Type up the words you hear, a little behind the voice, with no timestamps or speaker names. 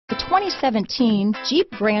2017 Jeep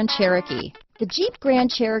Grand Cherokee. The Jeep Grand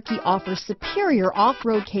Cherokee offers superior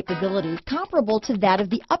off-road capabilities comparable to that of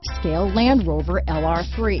the upscale Land Rover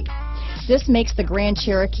LR3. This makes the Grand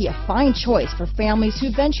Cherokee a fine choice for families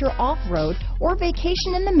who venture off-road or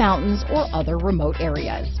vacation in the mountains or other remote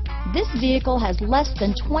areas. This vehicle has less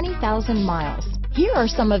than 20,000 miles. Here are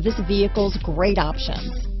some of this vehicle's great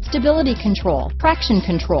options: stability control, traction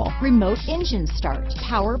control, remote engine start,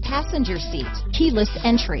 power passenger seat, keyless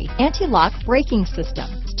entry, anti-lock braking system,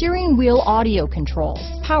 steering wheel audio controls,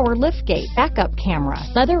 power liftgate, backup camera,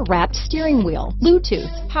 leather-wrapped steering wheel,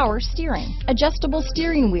 Bluetooth, power steering, adjustable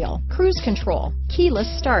steering wheel, cruise control,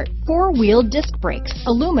 keyless start, four-wheel disc brakes,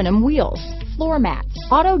 aluminum wheels, floor mats,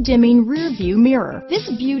 auto-dimming rear view mirror. This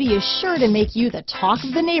beauty is sure to make you the talk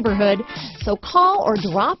of the neighborhood, so call or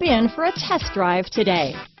drop in for a test drive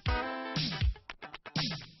today.